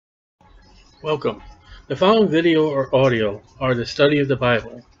Welcome. The following video or audio are the study of the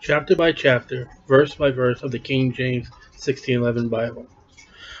Bible, chapter by chapter, verse by verse of the King James 1611 Bible.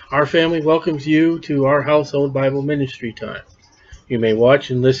 Our family welcomes you to our household Bible ministry time. You may watch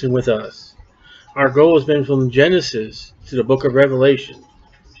and listen with us. Our goal has been from Genesis to the book of Revelation.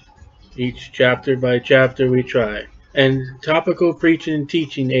 Each chapter by chapter we try. And topical preaching and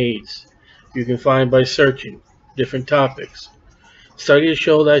teaching aids you can find by searching different topics. Study to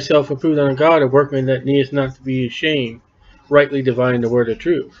show thyself approved unto God, a workman that needeth not to be ashamed, rightly dividing the word of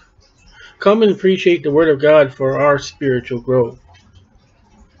truth. Come and appreciate the word of God for our spiritual growth,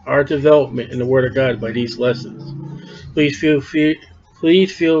 our development in the word of God by these lessons. Please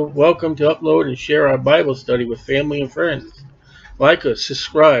feel welcome to upload and share our Bible study with family and friends. Like us,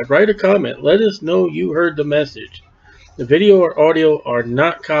 subscribe, write a comment, let us know you heard the message. The video or audio are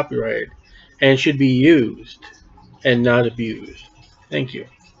not copyrighted and should be used and not abused. Thank you.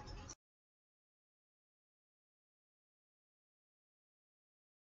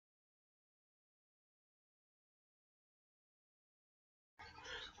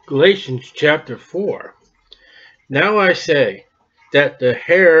 Galatians chapter 4. Now I say that the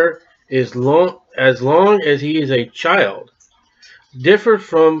heir is as long as he is a child,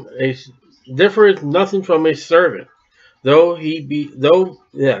 differeth nothing from a servant, though he be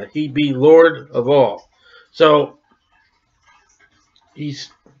Lord of all. So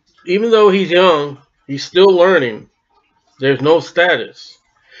even though he's young, he's still learning. There's no status,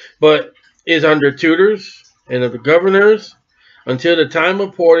 but is under tutors and of the governors until the time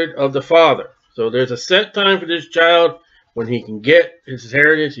appointed of the father. So there's a set time for this child when he can get his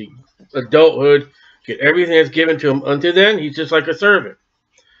inheritance, adulthood, get everything that's given to him. Until then, he's just like a servant.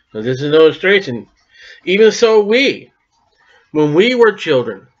 Now this is an illustration. Even so when we were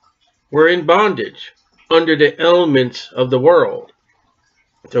children, were in bondage under the elements of the world.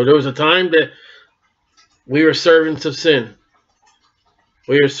 So there was a time that we were servants of sin.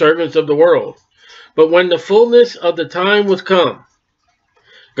 We were servants of the world. But when the fullness of the time was come,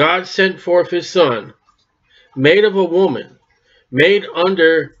 God sent forth his Son, made of a woman, made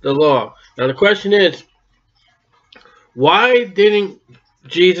under the law. Now the question is, why didn't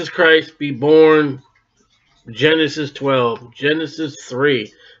Jesus Christ be born Genesis 12, Genesis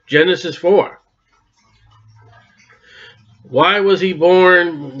 3, Genesis 4? Why was he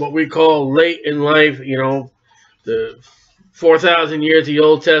born what we call late in life, the 4,000 years of the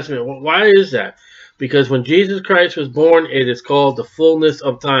Old Testament? Why is that? Because when Jesus Christ was born, it is called the fullness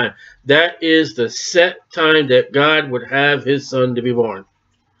of time. That is the set time that God would have his Son to be born.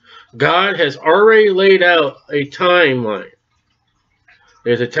 God has already laid out a timeline.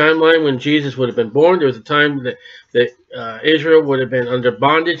 There's a timeline when Jesus would have been born. There was a time that Israel would have been under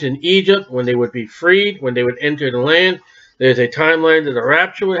bondage in Egypt, when they would be freed, when they would enter the land. There's a timeline that the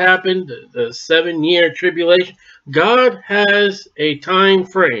rapture would happen, the 7-year tribulation. God has a time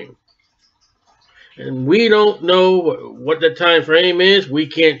frame. And we don't know what the time frame is. We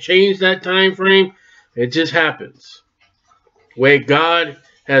can't change that time frame. It just happens the way God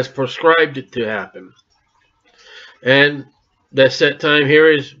has prescribed it to happen. And that set time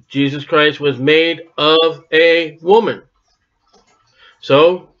here is Jesus Christ was made of a woman.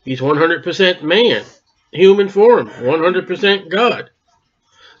 So he's 100% man, human form, 100% God.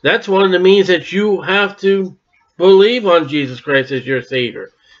 That's one of the means that you have to believe on Jesus Christ as your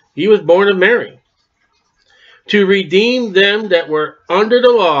Savior. He was born of Mary, to redeem them that were under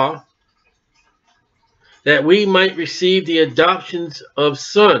the law, that we might receive the adoptions of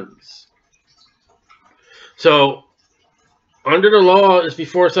sons. So, under the law is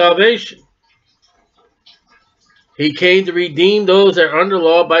before salvation. He came to redeem those that are under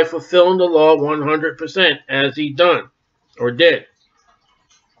law by fulfilling the law 100%, as he done, or did.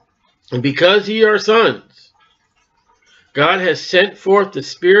 And because ye are sons, God has sent forth the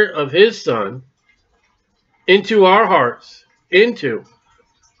Spirit of his Son into our hearts,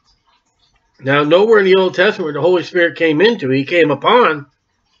 Now, nowhere in the Old Testament where the Holy Spirit came into, he came upon,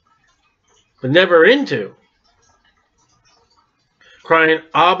 but never into. Crying,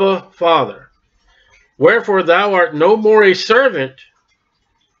 Abba, Father. Wherefore thou art no more a servant,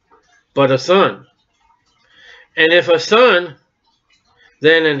 but a son. And if a son,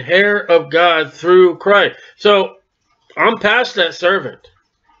 then an heir of God through Christ. So, I'm past that servant.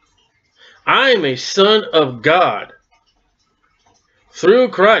 I am a son of God through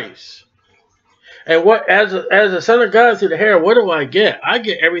Christ. And what as a son of God through the heir, what do I get? I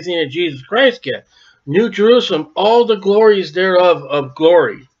get everything that Jesus Christ get. New Jerusalem, all the glories thereof of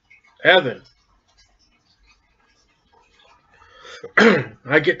glory. Heaven.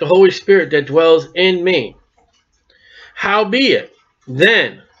 I get the Holy Spirit that dwells in me. Howbeit,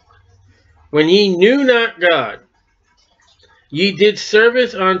 then, when ye knew not God. Ye did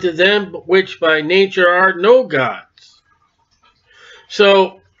service unto them which by nature are no gods.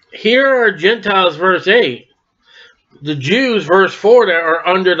 So here are Gentiles, verse 8. The Jews, verse 4, that are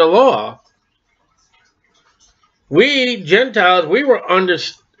under the law. We, Gentiles, we were under,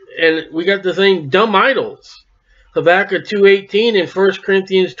 and we got the thing, dumb idols. Habakkuk 2:18 and 1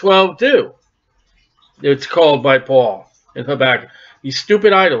 Corinthians 12:2. It's called by Paul in Habakkuk. These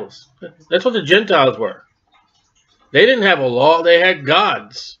stupid idols. That's what the Gentiles were. They didn't have a law. They had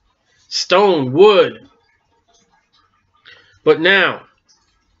gods. Stone, wood. But now,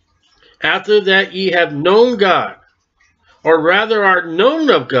 after that ye have known God, or rather are known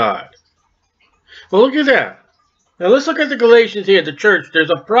of God. Well, look at that. Now let's look at the Galatians here, the church.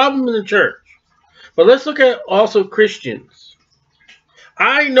 There's a problem in the church. But let's look at also Christians.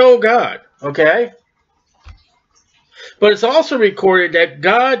 I know God, okay? But it's also recorded that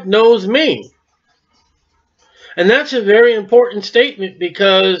God knows me. And that's a very important statement,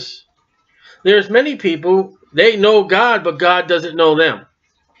 because there's many people, they know God, but God doesn't know them.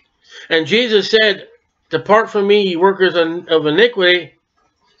 And Jesus said, depart from me, ye workers of iniquity.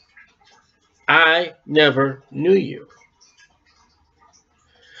 I never knew you.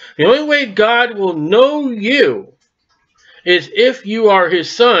 The only way God will know you is if you are his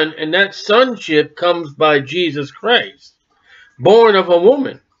son, and that sonship comes by Jesus Christ, born of a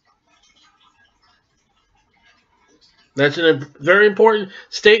woman. That's a very important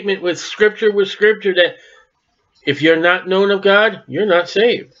statement with scripture, that if you're not known of God, you're not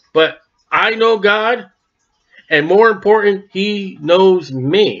saved. But I know God, and more important, he knows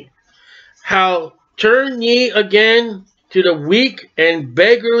me. How turn ye again to the weak and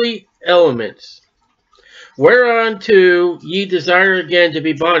beggarly elements, whereunto ye desire again to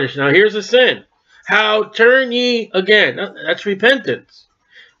be bondage. Now here's a sin. How turn ye again? That's repentance.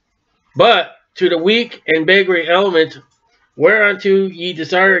 But to the weak and beggarly elements, whereunto ye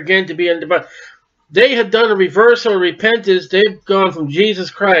desire again to be under bondage. They have done a reversal of repentance. They've gone from Jesus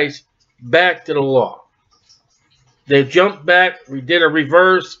Christ back to the law. They've jumped back, we did a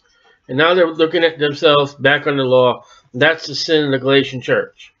reverse, and now they're looking at themselves back on the law. That's the sin of the Galatian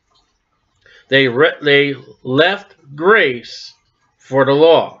church. They left grace for the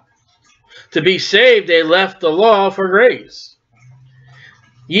law. To be saved, they left the law for grace.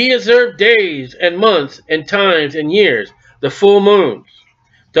 Ye observe days and months and times and years, the full moons,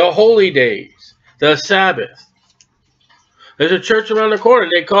 the holy days, the Sabbath. There's a church around the corner.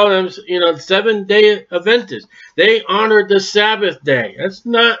 They call them, Seventh-day Adventists. They honored the Sabbath day. That's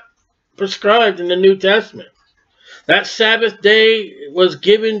not prescribed in the New Testament. That Sabbath day was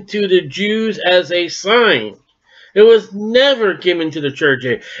given to the Jews as a sign. It was never given to the church.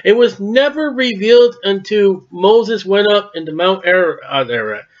 It was never revealed until Moses went up into Mount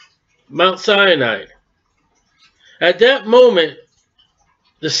Sinai. At that moment,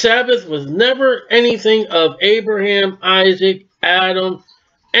 the Sabbath was never anything of Abraham, Isaac, Adam,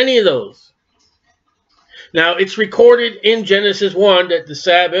 any of those. Now, it's recorded in Genesis 1 that the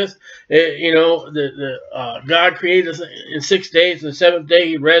Sabbath, God created us in 6 days, and the seventh day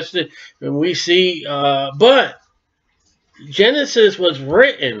he rested, and we see, but Genesis was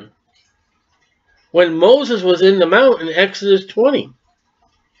written when Moses was in the mount in Exodus 20.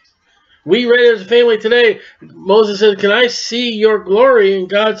 We read it as a family today. Moses said, can I see your glory? And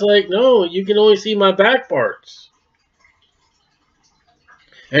God's like, no, you can only see my back parts.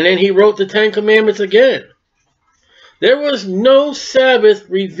 And then he wrote the Ten Commandments again. There was no Sabbath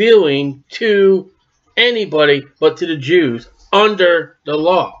revealing to anybody but to the Jews under the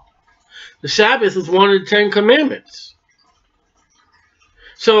law. The Sabbath is one of the Ten Commandments.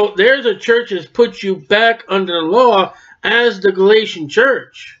 So there's a church that's put you back under the law as the Galatian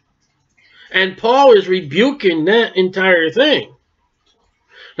church. And Paul is rebuking that entire thing.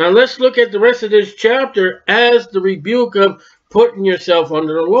 Now let's look at the rest of this chapter as the rebuke of putting yourself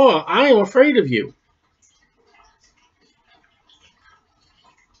under the law. I am afraid of you.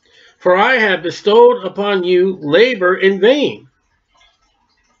 For I have bestowed upon you labor in vain.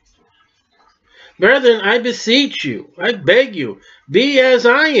 Brethren, I beseech you, I beg you, be as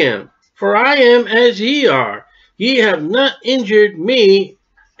I am, for I am as ye are. Ye have not injured me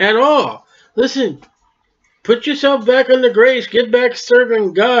at all. Listen, put yourself back under grace. Get back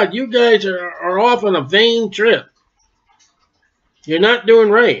serving God. You guys are off on a vain trip. You're not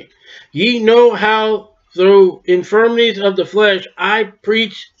doing right. Ye know how through infirmities of the flesh I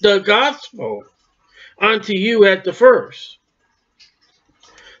preached the gospel unto you at the first.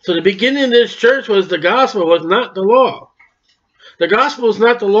 So the beginning of this church was the gospel, was not the law. The gospel is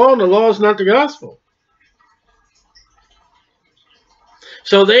not the law, and the law is not the gospel.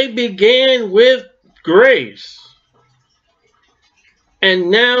 So they began with grace.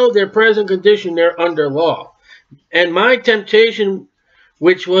 And now their present condition, they're under law. And my temptation,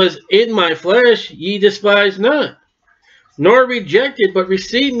 which was in my flesh, ye despise not, nor rejected, but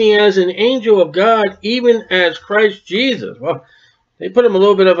received me as an angel of God, even as Christ Jesus. Well, they put him a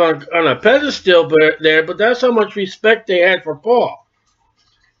little bit on a pedestal there, but that's how much respect they had for Paul.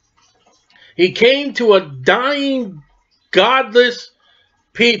 He came to a dying, godless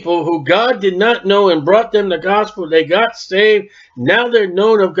people who God did not know and brought them the gospel. They got saved. Now they're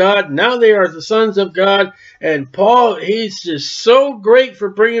known of God. Now they are the sons of God. And Paul, he's just so great for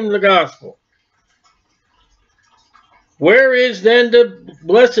bringing the gospel. Where is then the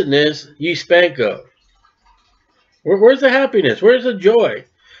blessedness ye spake of? Where's the happiness? Where's the joy?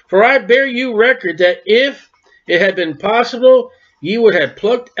 For I bear you record that if it had been possible, ye would have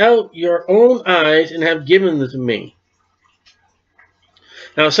plucked out your own eyes and have given them to me.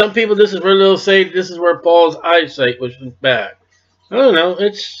 Now, some people, this is where they'll say this is where Paul's eyesight was bad. I don't know.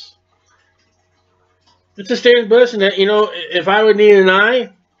 It's a standard blessing that, you know, if I would need an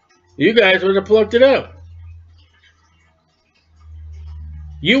eye, you guys would have plucked it out.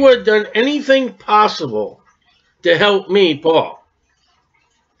 You would have done anything possible to help me, Paul.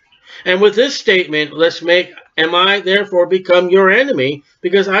 And with this statement, let's make, am I therefore become your enemy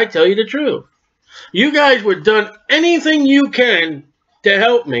because I tell you the truth? You guys would have done anything you can to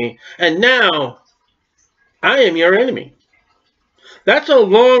help me, and now I am your enemy. That's a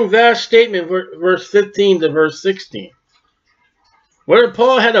long, vast statement, verse 15 to verse 16. Whether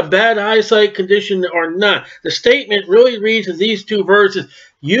Paul had a bad eyesight condition or not, the statement really reads in these two verses,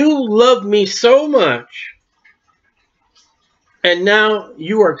 you love me so much, and now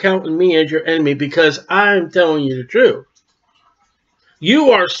you are counting me as your enemy because I'm telling you the truth. You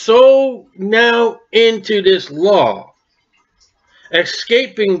are so now into this law,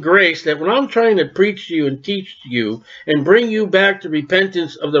 escaping grace, that when I'm trying to preach to you and teach you and bring you back to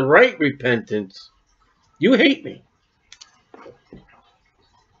repentance of the right repentance, you hate me.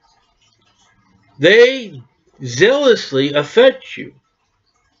 They zealously affect you,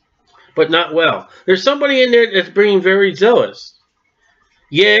 but not well. There's somebody in there that's being very zealous.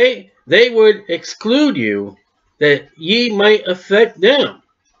 Yea, they would exclude you that ye might affect them.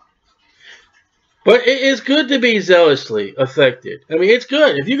 But it is good to be zealously affected. I mean, it's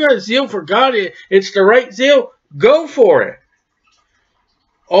good. If you got a zeal for God, it's the right zeal, go for it.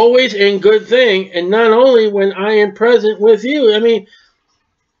 Always in good thing, and not only when I am present with you. I mean,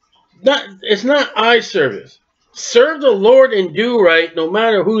 it's not eye service. Serve the Lord and do right, no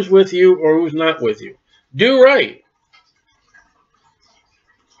matter who's with you or who's not with you. Do right.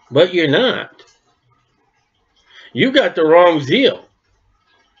 But you're not. You got the wrong zeal.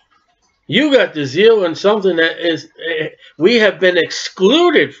 You got the zeal in something that is we have been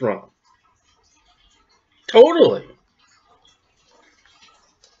excluded from. Totally.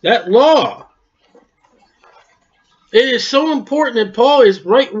 That law. It is so important that Paul is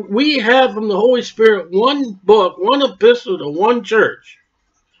right. We have from the Holy Spirit one book, one epistle to one church.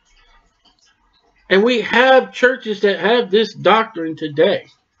 And we have churches that have this doctrine today.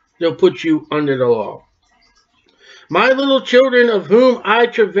 They'll put you under the law. My little children, of whom I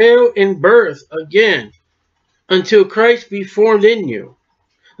travail in birth again, until Christ be formed in you.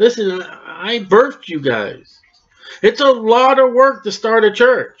 Listen, I birthed you guys. It's a lot of work to start a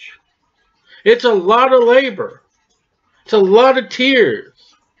church. It's a lot of labor. It's a lot of tears.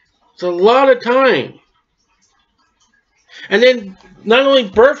 It's a lot of time. And then not only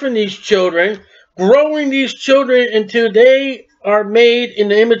birthing these children, growing these children until they are made in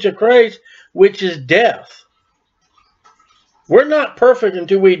the image of Christ, which is death. We're not perfect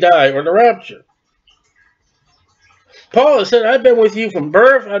until we die or the rapture. Paul has said, I've been with you from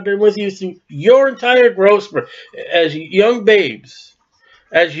birth. I've been with you through your entire growth as young babes,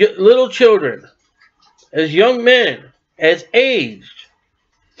 as little children, as young men, as aged.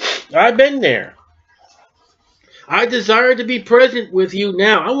 I've been there. I desire to be present with you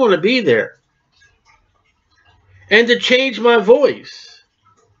now. I want to be there. And to change my voice.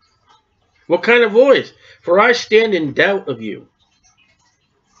 What kind of voice? For I stand in doubt of you.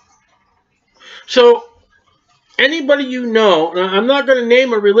 So, anybody you know, I'm not going to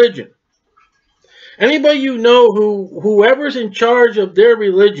name a religion. Anybody you know whoever's in charge of their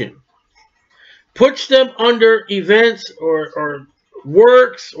religion puts them under events or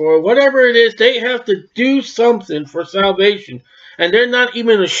works or whatever it is, they have to do something for salvation. And they're not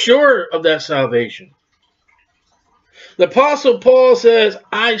even assured of that salvation. The Apostle Paul says,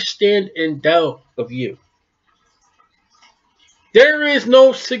 I stand in doubt of you. There is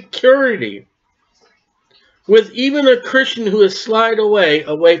no security with even a Christian who has slid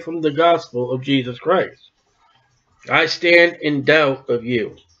away from the gospel of Jesus Christ. I stand in doubt of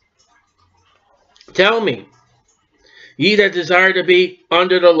you. Tell me, ye that desire to be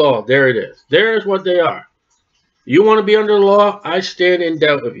under the law. There it is. There's what they are. You want to be under the law? I stand in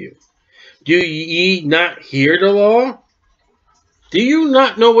doubt of you. Do ye not hear the law? Do you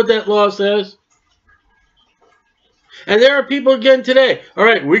not know what that law says? And there are people again today. All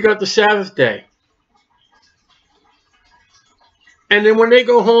right, we got the Sabbath day. And then when they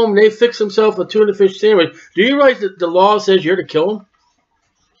go home, they fix themselves a tuna fish sandwich. Do you realize that the law says you're to kill them?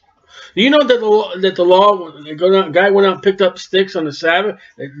 Do you know that the law, the guy went out and picked up sticks on the Sabbath?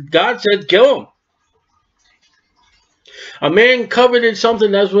 God said kill him. A man coveted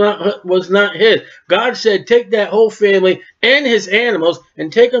something that was not his. God said take that whole family and his animals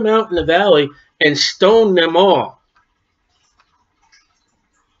and take them out in the valley and stone them all.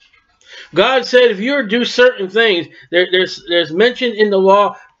 God said if you do certain things, there's mention in the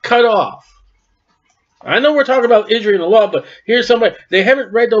law, cut off. I know we're talking about Israel and the law, but here's somebody, they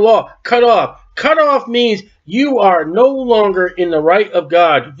haven't read the law. Cut off. Cut off means you are no longer in the right of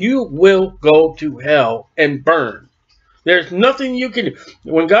God. You will go to hell and burn. There's nothing you can do.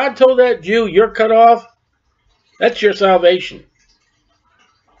 When God told that Jew, you're cut off, that's your salvation.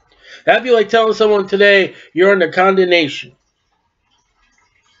 That'd be like telling someone today, you're under condemnation.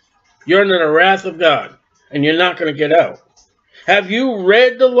 You're under the wrath of God, and you're not going to get out. Have you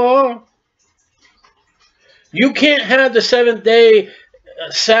read the law? You can't have the seventh-day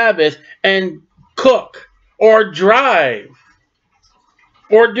Sabbath and cook or drive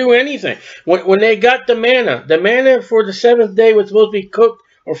or do anything. When they got the manna for the seventh day was supposed to be cooked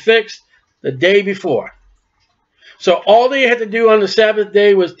or fixed the day before. So all they had to do on the Sabbath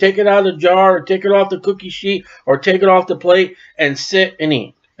day was take it out of the jar or take it off the cookie sheet or take it off the plate and sit and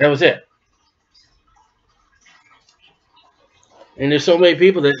eat. That was it. And there's so many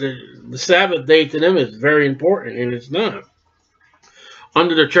people that the Sabbath day to them is very important, and it's not.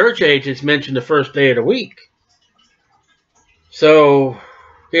 Under the church age, it's mentioned the first day of the week. So,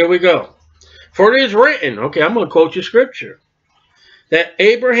 here we go. For it is written, okay, I'm going to quote you scripture, that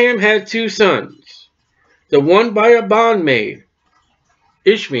Abraham had two sons, the one by a bondmaid,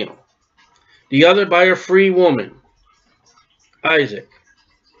 Ishmael, the other by a free woman, Isaac.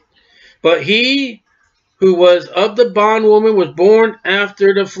 But he who was of the bondwoman was born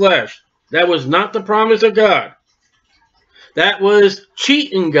after the flesh. That was not the promise of God. That was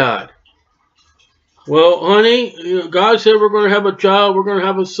cheating God. Well, honey, God said we're going to have a child, we're going to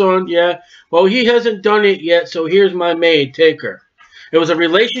have a son, yeah. Well, he hasn't done it yet, so here's my maid, take her. It was a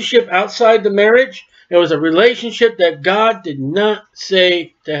relationship outside the marriage. It was a relationship that God did not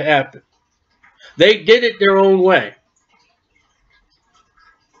say to happen. They did it their own way.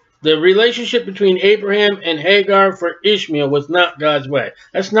 The relationship between Abraham and Hagar for Ishmael was not God's way.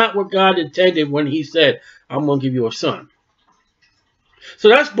 That's not what God intended when he said, I'm going to give you a son. So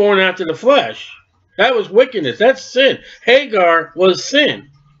that's born after the flesh. That was wickedness. That's sin. Hagar was sin.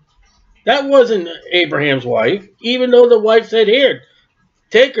 That wasn't Abraham's wife, even though the wife said, here,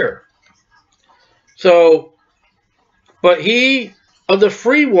 take her. So, but he of the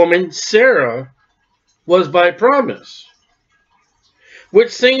free woman, Sarah, was by promise.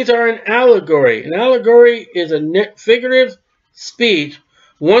 Which things are an allegory? An allegory is a figurative speech.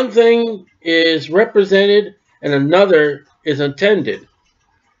 One thing is represented and another is intended.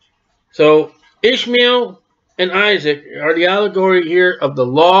 So Ishmael and Isaac are the allegory here of the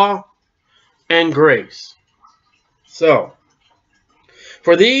law and grace. So,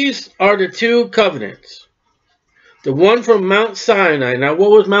 for these are the two covenants. The one from Mount Sinai. Now,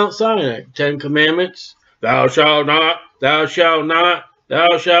 what was Mount Sinai? 10 Commandments. Thou shalt not, thou shalt not,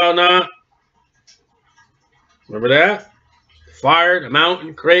 thou shalt not. Remember that? Fire, the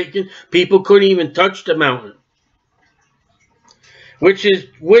mountain, quaking. People couldn't even touch the mountain. Which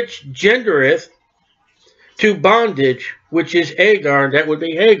gendereth to bondage, which is Hagar. That would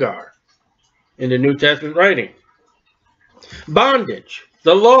be Hagar in the New Testament writing. Bondage,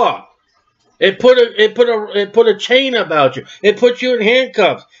 the law. It put a chain about you. It put you in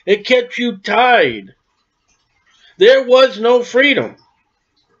handcuffs. It kept you tied. There was no freedom.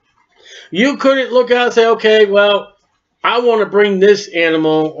 You couldn't look out and say, okay, well, I want to bring this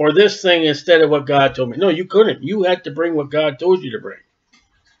animal or this thing instead of what God told me. No, you couldn't. You had to bring what God told you to bring.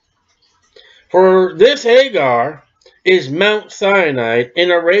 For this Hagar is Mount Sinai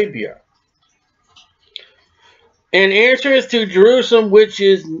in Arabia, and answereth to Jerusalem, which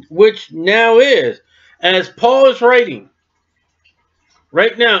now is, as Paul is writing,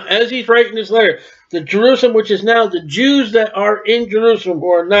 right now, as he's writing this letter, The Jerusalem, which is now the Jews that are in Jerusalem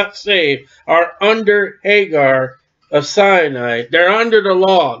who are not saved, are under Hagar of Sinai. They're under the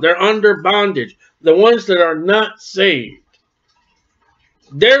law. They're under bondage. The ones that are not saved,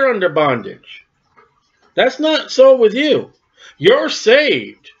 they're under bondage. That's not so with you. You're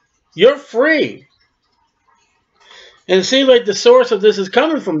saved. You're free. And it seems like the source of this is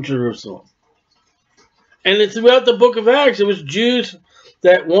coming from Jerusalem. And it's throughout the book of Acts. It was Jews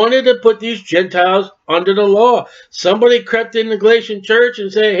that wanted to put these Gentiles under the law. Somebody crept in the Galatian church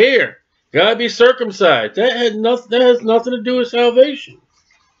and said, here, gotta be circumcised. That has nothing to do with salvation.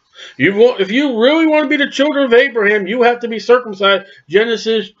 If you really want to be the children of Abraham, you have to be circumcised.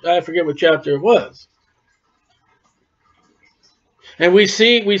 Genesis, I forget what chapter it was. And we've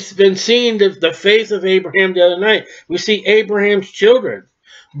been seeing the faith of Abraham the other night. We see Abraham's children.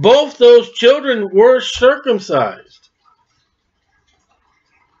 Both those children were circumcised.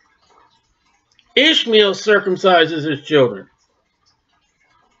 Ishmael circumcises his children.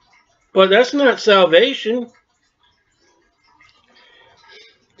 But that's not salvation.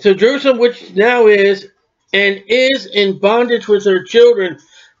 So Jerusalem, which now is and is in bondage with her children.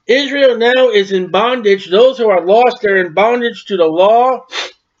 Israel now is in bondage. Those who are lost, they're in bondage to the law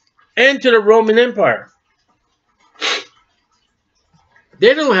and to the Roman Empire.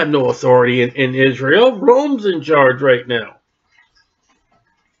 They don't have no authority in Israel. Rome's in charge right now.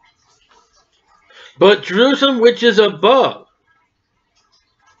 But Jerusalem, which is above.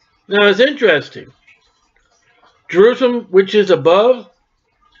 Now, it's interesting. Jerusalem, which is above.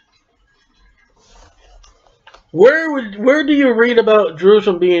 Where do you read about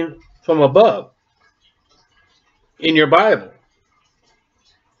Jerusalem being from above in your Bible?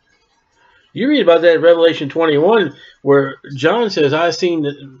 You read about that in Revelation 21, where John says, "I seen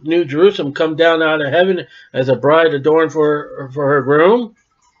the new Jerusalem come down out of heaven as a bride adorned for her groom."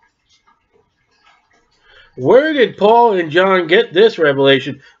 Where did Paul and John get this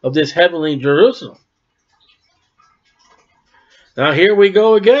revelation of this heavenly Jerusalem? Now here we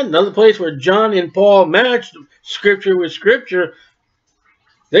go again. Another place where John and Paul matched Scripture with Scripture.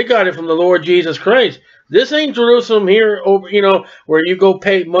 They got it from the Lord Jesus Christ. This ain't Jerusalem here, where you go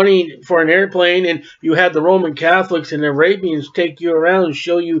pay money for an airplane and you have the Roman Catholics and the Arabians take you around and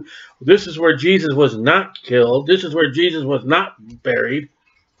show you this is where Jesus was not killed. This is where Jesus was not buried.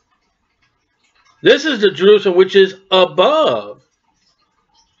 This is the Jerusalem which is above.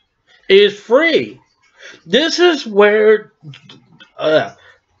 It is free. This is where... got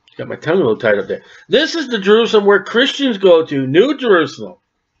my tongue a little tied up there. This is the Jerusalem where Christians go to. New Jerusalem.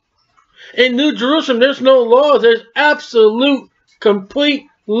 In New Jerusalem, there's no laws. There's absolute, complete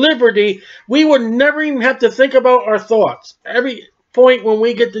liberty. We would never even have to think about our thoughts. Every point when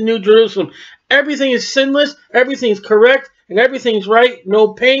we get to New Jerusalem, everything is sinless, everything's correct, and everything's right. No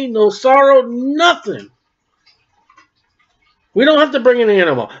pain, no sorrow, nothing. We don't have to bring an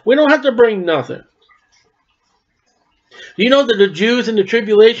animal. We don't have to bring nothing. Do you know that the Jews in the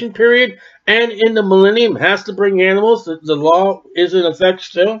tribulation period and in the millennium has to bring animals? The law is in effect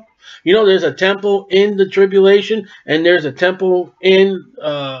still. You know, there's a temple in the tribulation and there's a temple in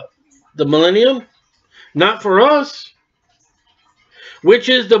the millennium. Not for us, which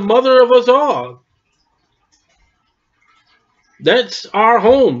is the mother of us all. That's our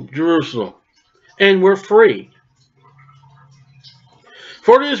home, Jerusalem, and we're free.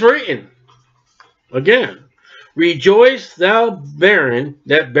 For it is written, again, rejoice, thou barren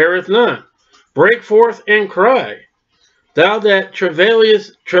that beareth not. Break forth and cry. Thou that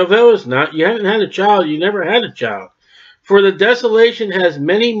travailest not. You haven't had a child. You never had a child. For the desolation has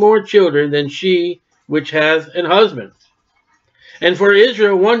many more children than she which hath an husband. And for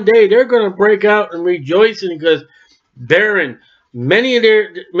Israel, one day they're going to break out and rejoice because barren. Many of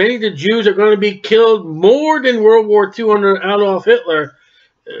the Jews are going to be killed more than World War II under Adolf Hitler.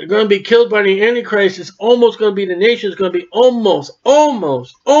 They're going to be killed by the Antichrist. It's almost going to be, the nation is going to be almost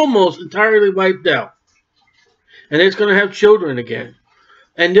entirely wiped out. And it's going to have children again.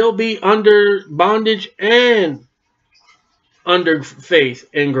 And they'll be under bondage and under faith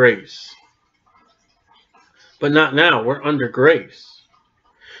and grace. But not now. We're under grace.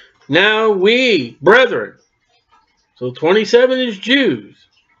 Now we, brethren. So 27 is Jews.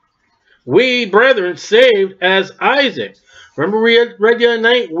 We, brethren, saved as Isaac. Remember we read the other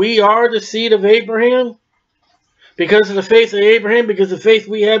night, we are the seed of Abraham. Because of the faith of Abraham, because of the faith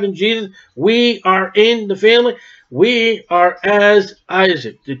we have in Jesus, we are in the family. We are as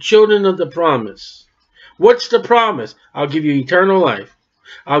Isaac, the children of the promise. What's the promise? I'll give you eternal life.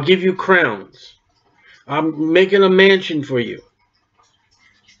 I'll give you crowns. I'm making a mansion for you.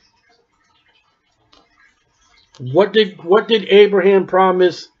 What did Abraham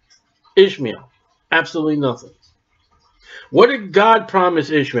promise Ishmael? Absolutely nothing. What did God promise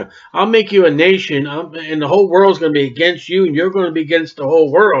Ishmael? I'll make you a nation, and the whole world's going to be against you, and you're going to be against the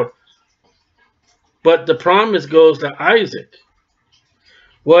whole world. But the promise goes to Isaac.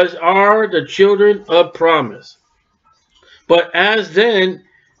 Are the children of promise. But as then,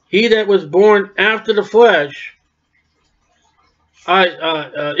 he that was born after the flesh,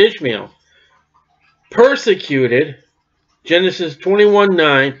 Ishmael, persecuted, Genesis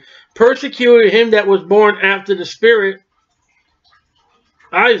 21:9, persecuted him that was born after the spirit,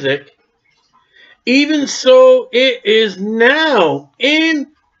 Isaac, even so it is now in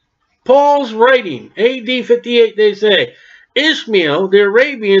Paul's writing, AD 58, they say, Ishmael, the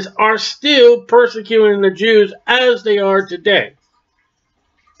Arabians, are still persecuting the Jews as they are today.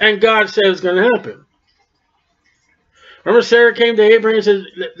 And God said it's going to happen. Remember Sarah came to Abraham and said,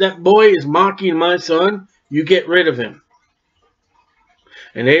 that boy is mocking my son. You get rid of him.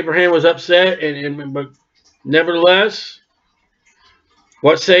 And Abraham was upset, but nevertheless,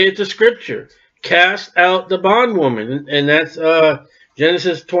 what saith the scripture? Cast out the bondwoman. And that's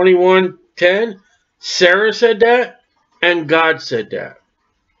Genesis 21:10. Sarah said that. And God said that.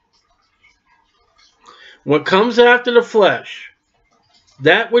 What comes after the flesh,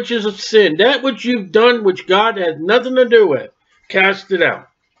 that which is of sin, that which you've done which God has nothing to do with, cast it out.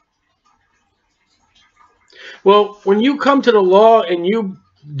 Well, when you come to the law and you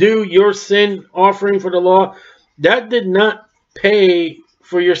do your sin offering for the law, that did not pay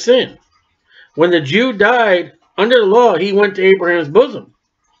for your sin. When the Jew died under the law, he went to Abraham's bosom.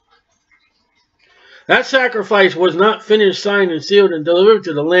 That sacrifice was not finished, signed, and sealed, and delivered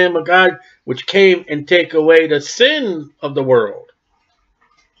to the Lamb of God, which came and take away the sin of the world.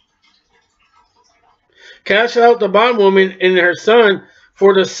 Cast out the bondwoman and her son,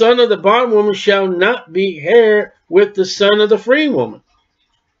 for the son of the bondwoman shall not be heir with the son of the free woman.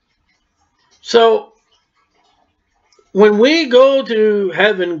 So, when we go to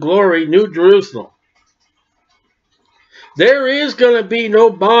heaven, glory, New Jerusalem, there is going to be no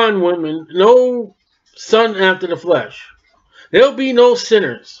bondwoman, no son after the flesh. There'll be no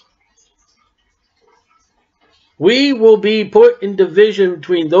sinners. We will be put in division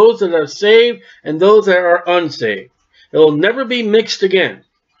between those that are saved and those that are unsaved. It will never be mixed again.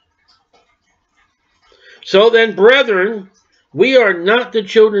 So then, brethren, we are not the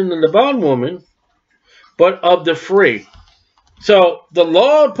children of the bondwoman, but of the free. So the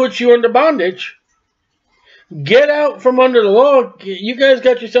law puts you under bondage. Get out from under the law. You guys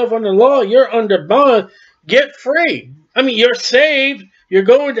got yourself under the law. You're under bond. Get free. I mean, you're saved. You're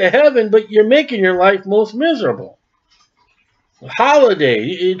going to heaven, but you're making your life most miserable. Holiday.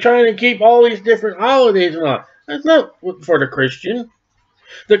 You're trying to keep all these different holidays and all. That's not for the Christian.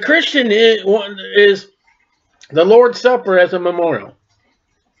 The Christian is the Lord's Supper as a memorial.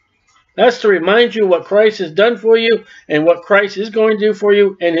 That's to remind you what Christ has done for you and what Christ is going to do for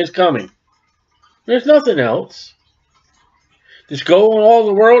you in his coming. There's nothing else. Just go in all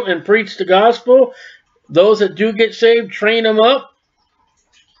the world and preach the gospel. Those that do get saved, train them up.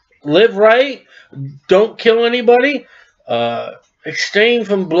 Live right. Don't kill anybody. Abstain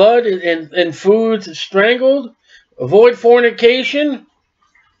from blood and foods strangled. Avoid fornication.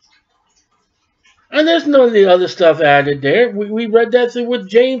 And there's none of the other stuff added there. We read that through with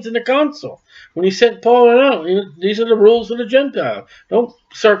James in the council. When he sent Paul out, these are the rules of the Gentile. Don't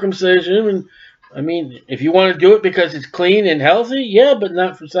circumcision. And I mean, if you want to do it because it's clean and healthy, yeah, but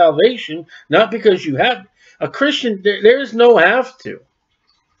not for salvation. Not because you have. A Christian, there's no have to.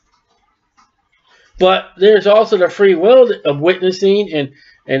 But there's also the free will of witnessing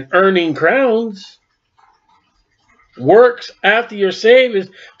and earning crowns. Works after you're saved is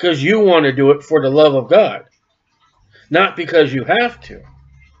because you want to do it for the love of God. Not because you have to.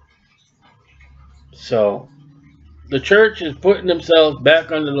 So, the church is putting themselves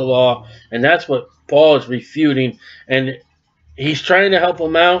back under the law, and that's what Paul is refuting. And he's trying to help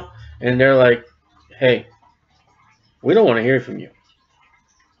them out, and they're like, hey, we don't want to hear from you.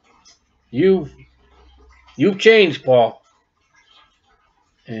 You've changed, Paul.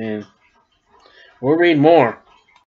 And we'll read more.